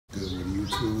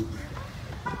YouTube.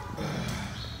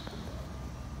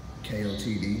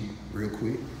 KOTD, real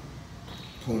quick.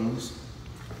 Pumas,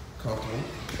 comfortable.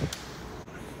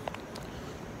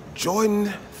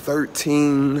 Jordan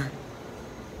 13.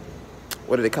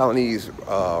 What are they calling these?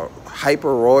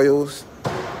 Hyper Royals.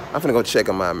 I'm finna go check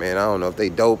them out, man. I don't know if they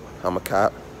dope. I'm a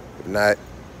cop. If not,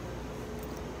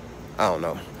 I don't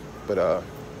know. But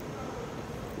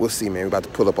we'll see, man. We're about to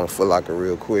pull up on Foot Locker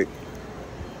real quick.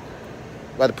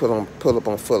 About to pull up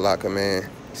on Foot Locker, man.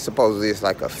 Supposedly it's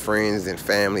like a friends and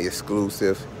family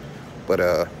exclusive. But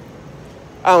I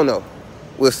don't know.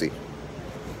 We'll see.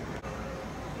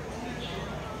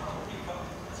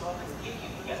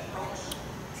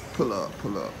 Pull up.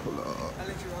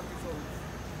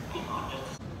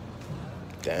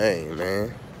 Dang,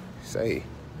 man. Say,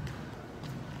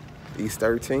 these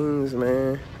 13s,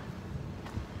 man.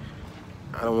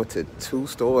 I done went to 2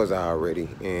 stores already,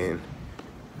 and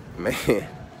man,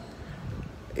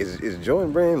 is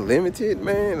Jordan Brand limited,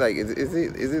 man? Like, is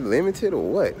it limited or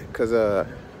what? Cause it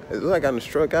looks like I done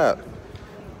struck out.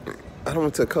 I done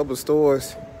went to a couple of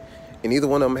stores, and either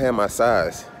one of them had my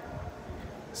size.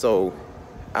 So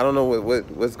I don't know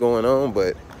what's going on,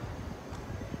 but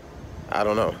I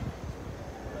don't know.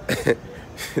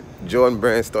 Jordan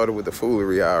Brand started with the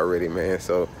foolery already, man.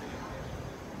 So,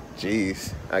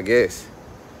 geez, I guess.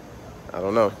 I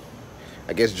don't know.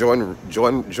 I guess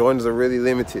Jordans are really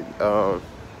limited.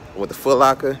 With the Foot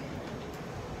Locker,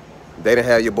 they didn't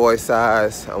have your boy's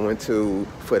size. I went to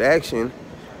Foot Action,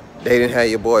 they didn't have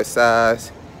your boy's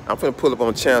size. I'm finna pull up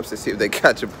on Champs to see if they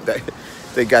got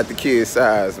the kid's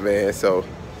size, man. So,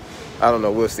 I don't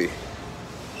know. We'll see.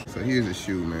 So here's a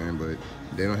shoe, man, but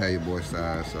they don't have your boy's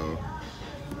size, so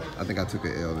I think I took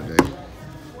an L today.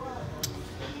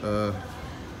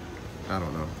 I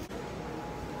don't know.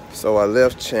 So I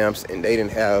left Champs and they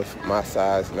didn't have my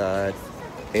size 9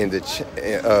 in the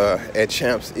at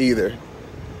Champs either.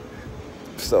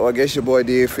 So I guess your boy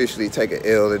did officially take an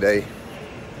L today.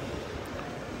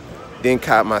 Didn't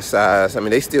cop my size. I mean,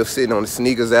 they still sitting on the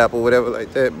sneakers app or whatever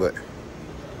like that, but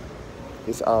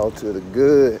it's all to the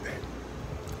good.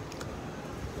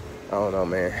 I don't know,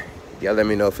 man. Y'all let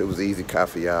me know if it was an easy cop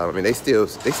for y'all. I mean, they still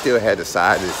had the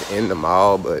sizes in the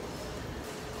mall, but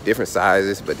different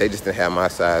sizes, but they just didn't have my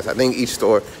size. I think each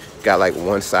store got like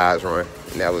 1 size run,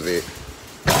 and that was it.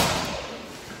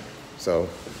 So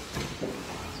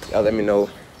y'all let me know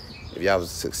if y'all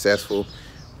was successful.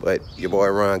 But your boy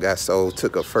Ron got sold,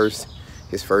 took his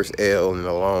first L in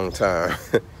a long time.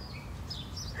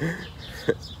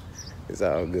 It's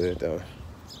all good though.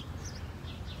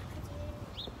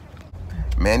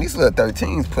 Man, these little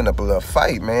 13s putting up a little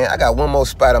fight, man. I got one more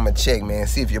spot I'ma check, man.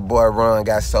 See if your boy Ron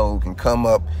got sold can come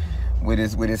up with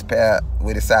his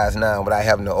size 9 without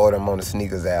having to order them on the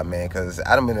sneakers app, man. Cause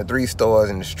I done been to 3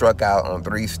 stores and struck out on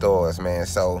 3 stores, man.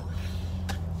 So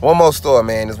one more store,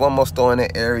 man. There's one more store in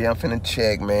the area. I'm finna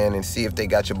check, man, and see if they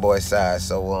got your boy's size.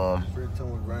 So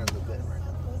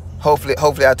hopefully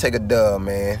I'll take a dub,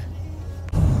 man.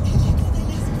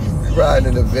 We riding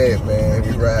in the vet, man.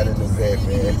 We riding in the vet,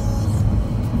 man.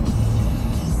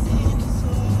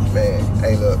 Man,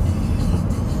 hey, look.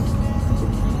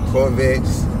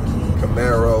 Corvettes,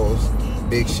 Camaros,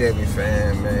 big Chevy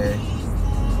fan, man.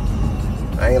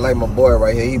 I ain't like my boy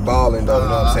right here. He balling though. You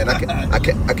know what I'm saying? I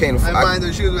can't afford. I'm buying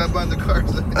the shoes. I'm buying the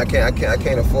cars. I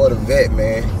can't afford a vet,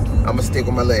 man. I'ma stick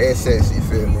with my little SS. You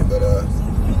feel me? But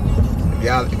if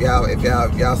y'all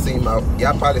seen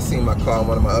y'all probably seen my car on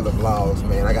one of my other vlogs,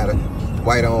 man. I got a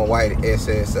white on white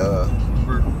SS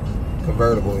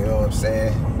convertible. You know what I'm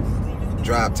saying?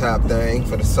 Drop top thing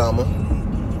for the summer.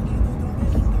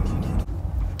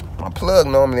 My plug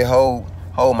normally hold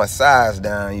my size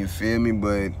down, you feel me?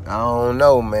 But I don't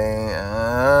know,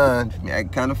 man.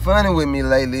 Act kind of funny with me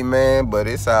lately, man. But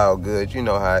it's all good. You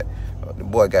know how the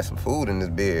boy got some food in his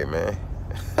beard, man.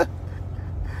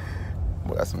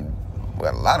 we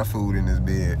got a lot of food in his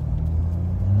beard.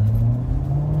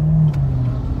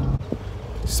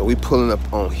 So we pulling up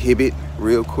on Hibbett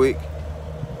real quick.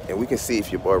 And we can see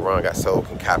if your boy Ron got sold,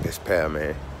 can cop his pair,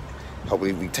 man.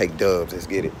 Hopefully we take dubs. Let's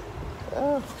get it.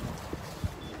 Oh.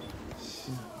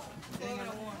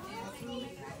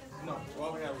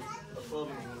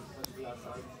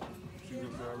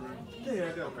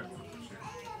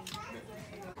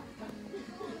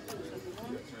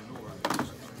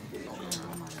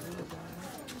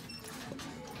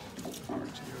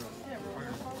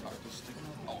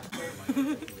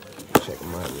 Check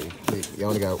them out, man. You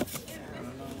only got.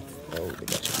 Oh, they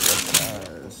got your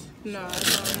size. No, I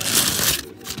don't.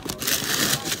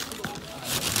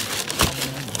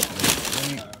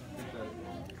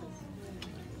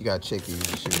 You gotta check these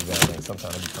shoes out, man.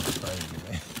 Sometimes they become crazy,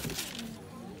 man.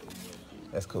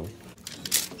 That's cool.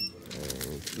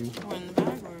 Thank you. Or in the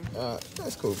bag, or?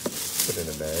 That's cool. Put it in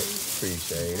the bag.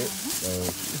 Appreciate it. Thank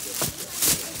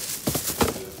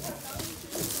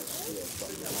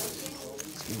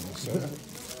you. Excuse me, sir.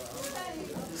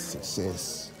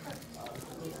 Success.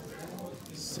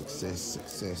 Success,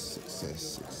 success, success,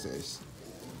 success.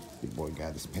 Your boy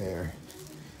got his pair.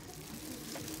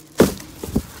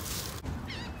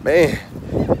 Man,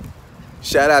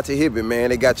 shout out to Hibbett,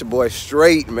 man. They got your boy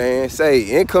straight, man. Say,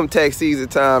 income tax season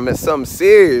time is something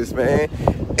serious, man.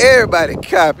 Everybody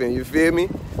copping, you feel me?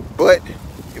 But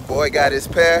your boy got his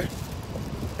pair.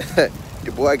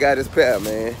 Your boy got his pair,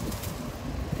 man.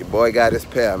 Your boy got his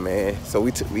pair, man. So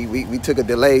we took a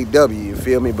delayed W, you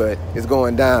feel me? But it's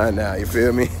going down now, you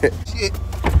feel me? Shit.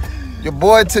 Your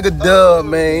boy took a dub,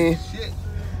 man.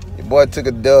 Your boy took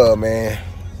a dub, man.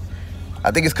 I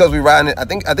think it's cause we riding. I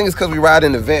think it's cause we ride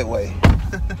in the vet way.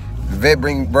 The vet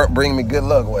bring me good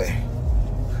luck way.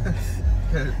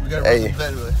 We gotta ride the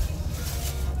vet way.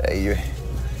 Hey,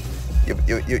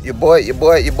 your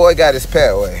boy got his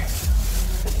pair way.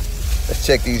 Let's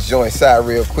check these joints out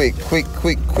real quick.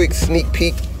 Quick sneak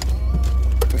peek.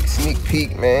 Quick sneak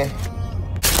peek, man.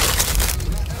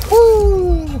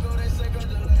 Woo!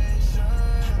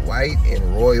 White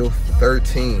and Royal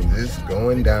 13. This is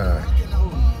going down.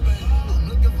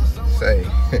 Say,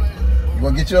 you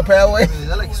wanna get you a pair way? Is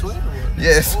that like suede or what?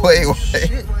 Yeah, suede way.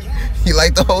 Shit. You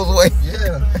like the hose way?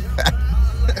 Yeah.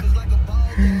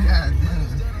 God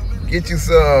damn. Get you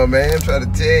some, man. I'm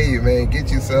trying to tell you, man.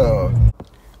 Get you some.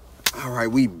 All right,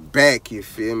 we back. You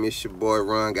feel me? It's your boy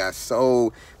Ron Got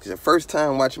Soul. If it's your first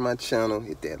time watching my channel,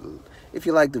 hit that. If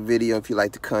you like the video, if you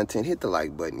like the content, hit the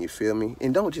like button. You feel me?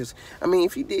 And don't just, I mean,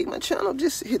 if you dig my channel,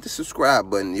 just hit the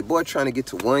subscribe button. Your boy trying to get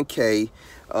to 1K.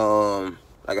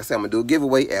 Like I said, I'm gonna do a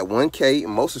giveaway at 1K.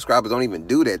 Most subscribers don't even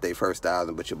do that they first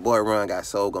 1,000, but your boy Ron Got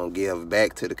Soul gonna give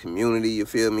back to the community, you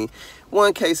feel me?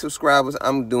 1K subscribers,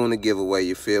 I'm doing a giveaway,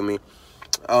 you feel me?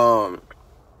 But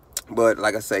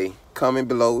like I say, comment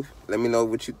below, let me know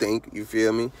what you think, you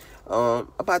feel me?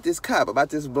 About this cop,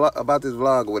 about this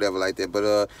vlog or whatever like that.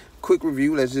 But quick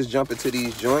review, let's just jump into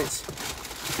these joints.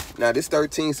 Now this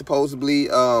 13 supposedly,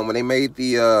 when they made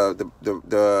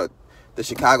the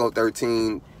Chicago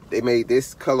 13, they made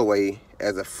this colorway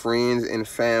as a friends and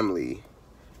family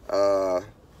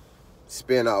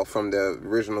spin-off from the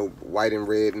original white and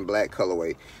red and black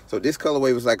colorway. So this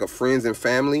colorway was like a friends and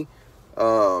family,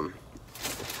 only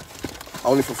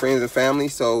for friends and family.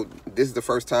 So this is the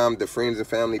first time the friends and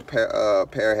family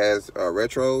pair has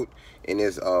retroed, and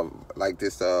it's like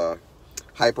this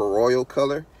hyper royal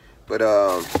color. But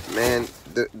man,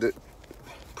 the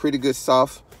pretty good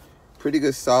soft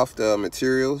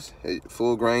materials,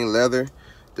 full grain leather.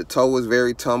 The toe was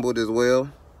very tumbled as well.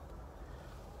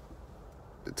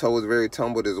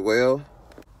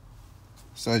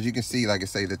 So as you can see, like I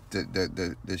say,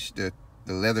 the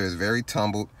leather is very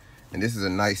tumbled, and this is a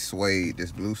nice suede.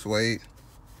 This blue suede,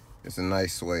 it's a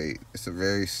nice suede. It's a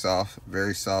very soft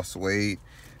suede.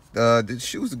 The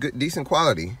shoe is good, decent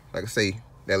quality. Like I say,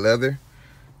 that leather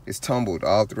is tumbled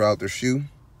all throughout the shoe.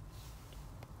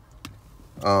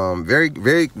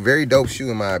 Very dope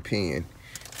shoe in my opinion.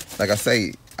 Like I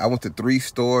say, I went to 3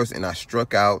 stores and I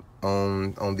struck out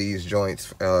on these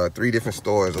joints, 3 different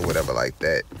stores or whatever like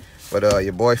that. But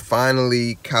your boy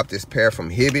finally copped this pair from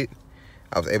Hibbett.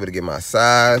 I was able to get my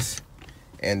size,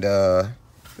 and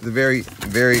it's a very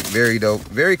dope,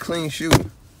 very clean shoe.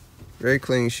 Very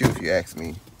clean shoe if you ask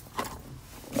me.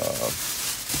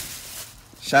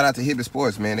 Shout out to Hibbett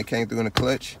Sports, man. They came through in the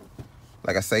clutch.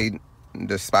 Like I say,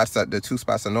 the 2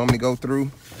 spots I normally go through,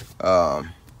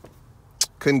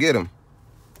 couldn't get them,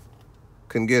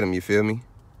 you feel me?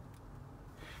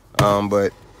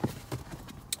 But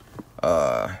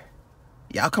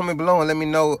y'all comment below and let me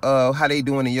know how they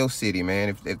doing in your city,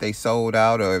 man. If they sold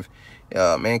out, or if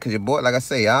man, cause your boy, like I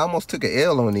say, I almost took an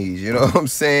L on these, you know what I'm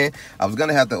saying? I was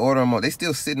gonna have to order them on, they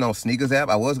still sitting on Sneakers app.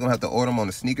 I was gonna have to order them on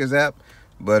the Sneakers app,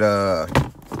 but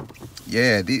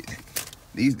yeah,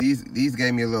 these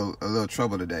gave me a little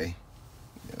trouble today.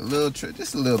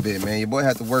 Just a little bit, man. Your boy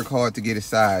had to work hard to get his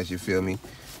size, you feel me?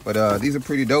 But these are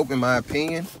pretty dope in my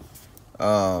opinion.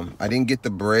 I didn't get the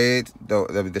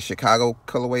the Chicago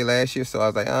colorway last year, so I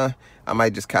was like, I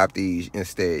might just cop these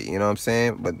instead, you know what I'm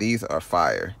saying? But these are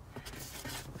fire.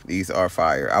 These are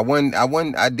fire. I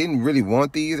didn't really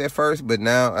want these at first, but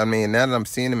now, I mean, now that I'm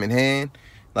seeing them in hand,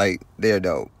 like, they're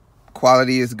dope.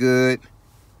 Quality is good.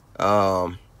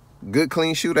 Good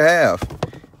clean shoe to have.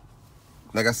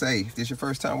 Like I say, if this is your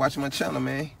first time watching my channel,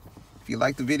 man, if you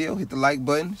like the video, hit the like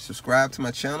button, subscribe to my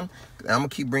channel. I'm gonna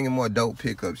keep bringing more dope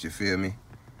pickups, you feel me?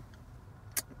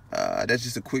 That's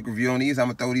just a quick review on these. I'm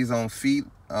gonna throw these on feet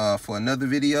for another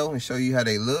video and show you how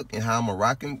they look and how I'm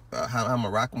rocking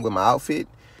with my outfit.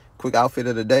 Quick outfit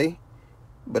of the day.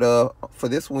 But for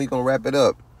this one, we gonna wrap it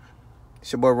up.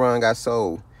 It's your boy Ron Got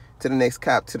Soul. To the next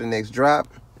cop, to the next drop.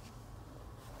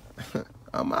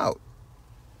 I'm out.